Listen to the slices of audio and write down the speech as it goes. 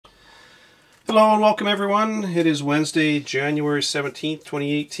Hello and welcome everyone. It is Wednesday, January 17th,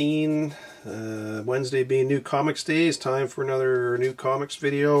 2018. Wednesday being New Comics Day. It's time for another New Comics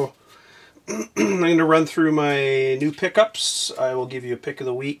video. I'm going to run through my new pickups. I will give you a pick of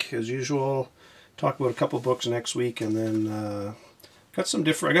the week as usual. Talk about a couple of books next week, and then I got some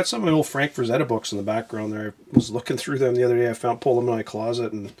of my old Frank Frazetta books in the background there. I was looking through them the other day. Pulled them in my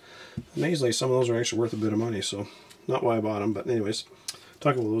closet, and amazingly some of those are actually worth a bit of money, so not why I bought them, but anyways,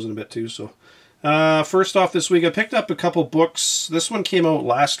 talk about those in a bit too. So first off this week, I picked up a couple books. This one came out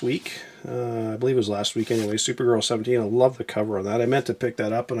last week. I believe it was last week anyway. Supergirl 17. I love the cover on that. I meant to pick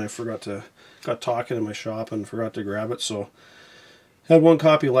that up, and I got talking in my shop and forgot to grab it. So I had one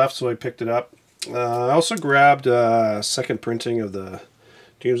copy left, so I picked it up. I also grabbed a second printing of the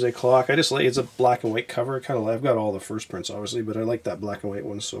Doomsday Clock. It's a black and white cover. I've got all the first prints, obviously, but I like that black and white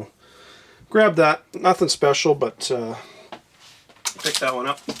one, so grabbed that. Nothing special, but picked that one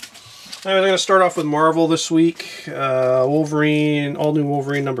up. I'm going to start off with Marvel this week. Wolverine, all new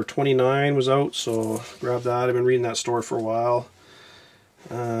Wolverine number 29 was out, so grabbed that. I've been reading that story for a while.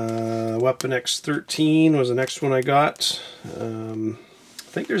 Weapon X13 was the next one I got. I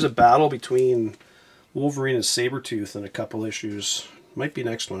think there's a battle between Wolverine and Sabretooth in a couple issues. Might be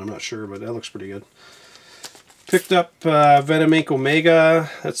next one, I'm not sure, but that looks pretty good. Picked up Venom Inc. Omega.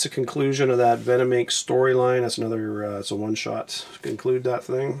 That's the conclusion of that Venom Inc. storyline. That's another, it's a one-shot to conclude that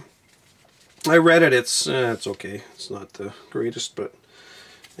thing. I read it. It's okay. It's not the greatest, but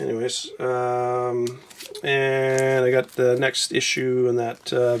anyways. And I got the next issue in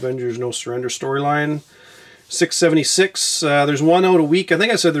that Avengers No Surrender storyline. 676. There's one out a week. I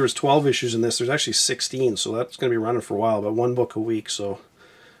think I said there was 12 issues in this. There's actually 16, so that's going to be running for a while, but one book a week, so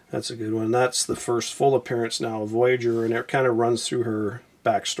that's a good one. That's the first full appearance now of Voyager, and it kind of runs through her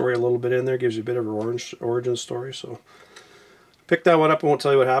backstory a little bit in there, gives you a bit of her origin story, so pick that one up. I won't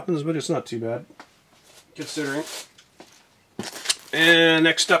tell you what happens, but it's not too bad, considering. And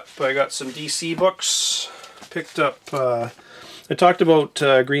next up, I got some DC books. Picked up, I talked about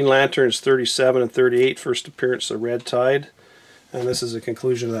Green Lanterns 37 and 38, first appearance of Red Tide. And this is a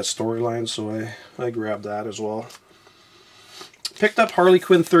conclusion of that storyline, so I grabbed that as well. Picked up Harley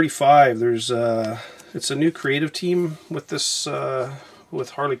Quinn 35. It's a new creative team with this,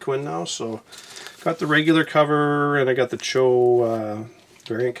 with Harley Quinn now, so got the regular cover, and I got the Cho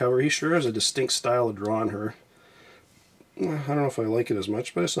variant cover. He sure has a distinct style of drawing her. I don't know if I like it as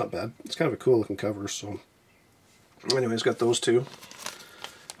much, but it's not bad. It's kind of a cool looking cover, so anyways, got those two.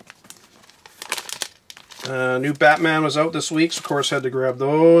 New Batman was out this week, so of course had to grab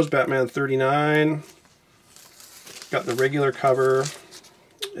those. Batman 39. Got the regular cover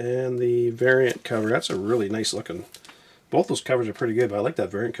and the variant cover. That's a really nice looking. Both those covers are pretty good, but I like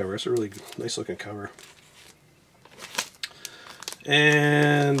that variant cover. It's a really nice looking cover.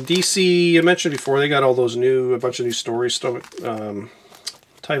 And DC, I mentioned before, they got all those a bunch of new stories,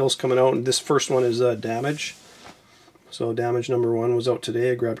 titles coming out, and this first one is Damage. So Damage #1 was out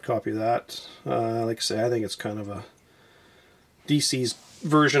today. I grabbed a copy of that. Like I say, I think it's kind of a DC's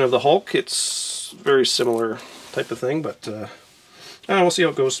version of the Hulk. It's very similar type of thing, but we'll see how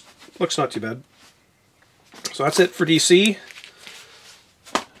it goes. Looks not too bad. So that's it for DC.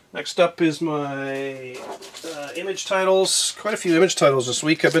 Next up is my image titles. Quite a few image titles this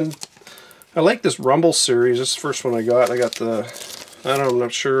week. I like this Rumble series. This is the first one I got. I got I'm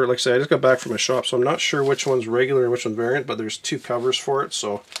not sure. Like I said, I just got back from my shop, so I'm not sure which one's regular and which one's variant, but there's two covers for it,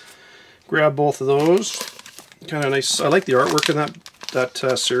 so grab both of those. Kind of nice. I like the artwork in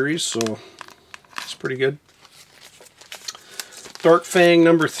that series, so it's pretty good. Dark Fang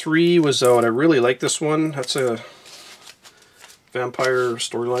 #3 was out. I really like this one. That's a vampire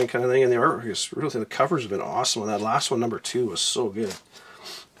storyline kind of thing, and the artwork is really, the covers have been awesome. And that last one, #2, was so good.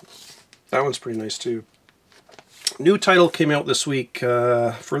 That one's pretty nice too. New title came out this week,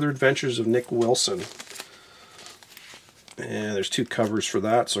 Further Adventures of Nick Wilson. And there's two covers for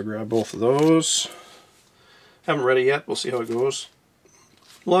that, so grab both of those. Haven't read it yet. We'll see how it goes.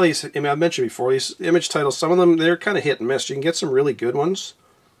 A lot of these, I've mentioned before, these image titles, some of them, they're kind of hit and miss. You can get some really good ones,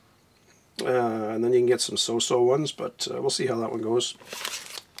 and then you can get some so-so ones, but we'll see how that one goes.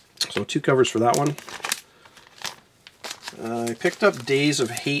 So two covers for that one. I picked up Days of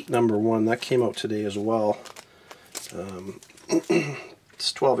Hate #1. That came out today as well.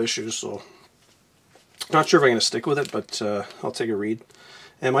 It's 12 issues, so not sure if I'm going to stick with it, but I'll take a read.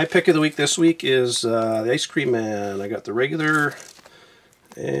 And my pick of the week this week is the Ice Cream Man. I got the regular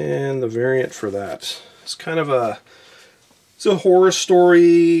and the variant for that. It's kind of it's a horror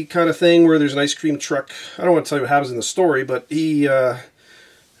story kind of thing where there's an ice cream truck. I don't want to tell you what happens in the story, but he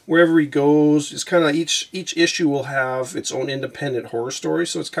wherever he goes, it's kind of each issue will have its own independent horror story.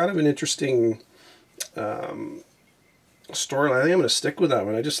 So it's kind of an interesting storyline. I think I'm going to stick with that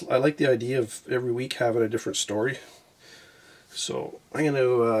one. I like the idea of every week having a different story. So I'm going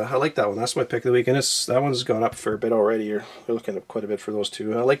to, I like that one. That's my pick of the week. And that one's gone up a fair bit already. You're looking at quite a bit for those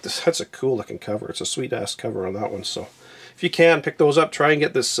two. I like this. That's a cool looking cover. It's a sweet ass cover on that one. So if you can, pick those up. Try and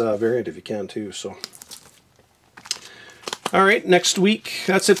get this variant if you can too. So, all right, next week.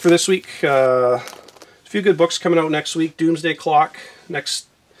 That's it for this week. A few good books coming out next week. Doomsday Clock. Next,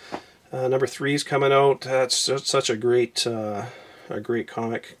 number 3 is coming out. That's such a great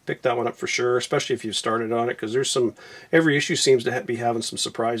comic. Pick that one up for sure, especially if you started on it, because there's every issue seems to be having some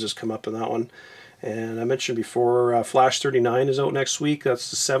surprises come up in that one. And I mentioned before, Flash 39 is out next week. That's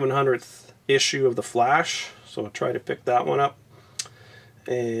the 700th issue of the Flash, so I'll try to pick that one up.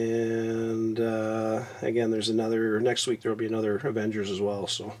 And again, there's next week there will be another Avengers as well,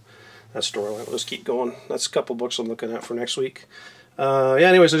 so that storyline will just keep going. That's a couple books I'm looking at for next week. Yeah,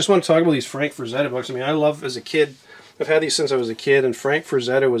 anyways, I just want to talk about these Frank Frazetta books. I mean, I love, as a kid, I've had these since I was a kid, and Frank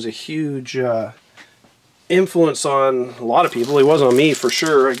Frazetta was a huge influence on a lot of people. He was on me for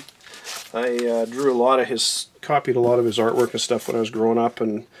sure. I drew copied a lot of his artwork and stuff when I was growing up,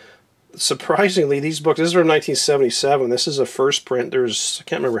 and surprisingly, these books, this is from 1977. This is a first print. I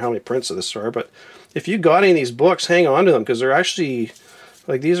can't remember how many prints of this are, but if you got any of these books, hang on to them, because they're actually,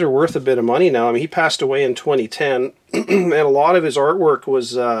 like, these are worth a bit of money now. I mean, he passed away in 2010, and a lot of his artwork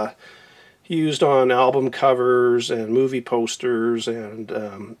was used on album covers and movie posters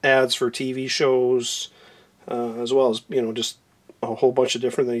and ads for TV shows, as well as, you know, just a whole bunch of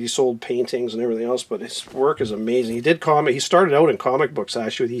different things. He sold paintings and everything else, but his work is amazing. He started out in comic books,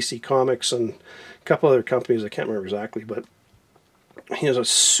 actually, with EC Comics and a couple other companies. I can't remember exactly, but he is a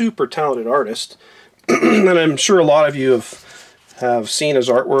super talented artist. And I'm sure a lot of you have seen his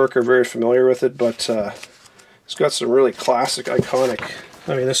artwork, are very familiar with it, but he's got some really classic, iconic.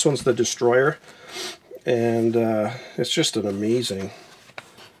 I mean, this one's the Destroyer, and it's just an amazing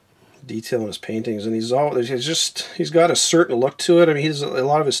detail in his paintings. And he's got a certain look to it. I mean, a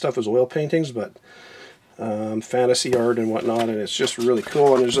lot of his stuff is oil paintings, but fantasy art and whatnot, and it's just really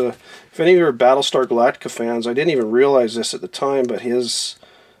cool. And if any of you are Battlestar Galactica fans, I didn't even realize this at the time, but he was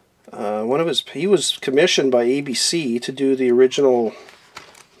commissioned by ABC to do the original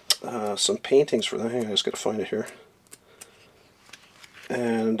some paintings for that. Hang on, I just got to find it here.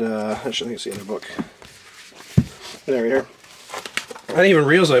 And actually, I think it's the other book. There we are. I didn't even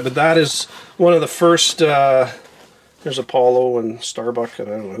realize it, but that is one of the first. There's Apollo and Starbuck, and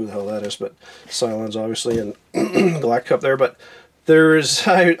I don't know who the hell that is, but Cylons obviously, and Galactica up there. But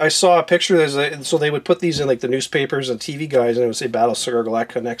I saw a picture. So they would put these in like the newspapers and TV guides, and it would say Battlestar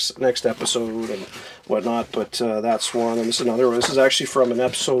Galactica next episode and whatnot. But that's one, and this is another one. This is actually from an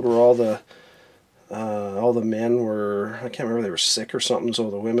episode where all the men were, I can't remember, they were sick or something, so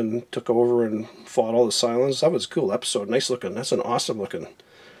the women took over and fought all the Cylons. That was a cool episode. Nice looking. That's an awesome looking.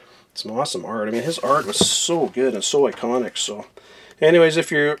 Some awesome art. I mean, his art was so good and so iconic. So anyways,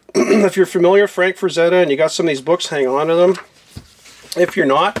 if you're if you're familiar with Frank Frazetta and you got some of these books, hang on to them. If you're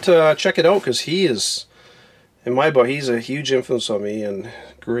not, check it out, because he is, in my book, he's a huge influence on me, and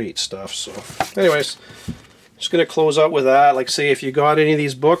great stuff. So anyways, just going to close out with that. Like, say, if you got any of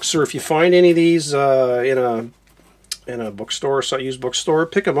these books, or if you find any of these in a bookstore, so used bookstore,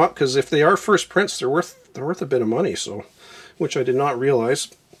 pick them up, because if they are first prints, they're worth a bit of money. So, which I did not realize.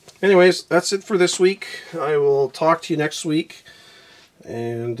 Anyways, that's it for this week. I will talk to you next week,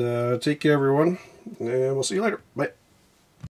 and take care, everyone, and we'll see you later. Bye.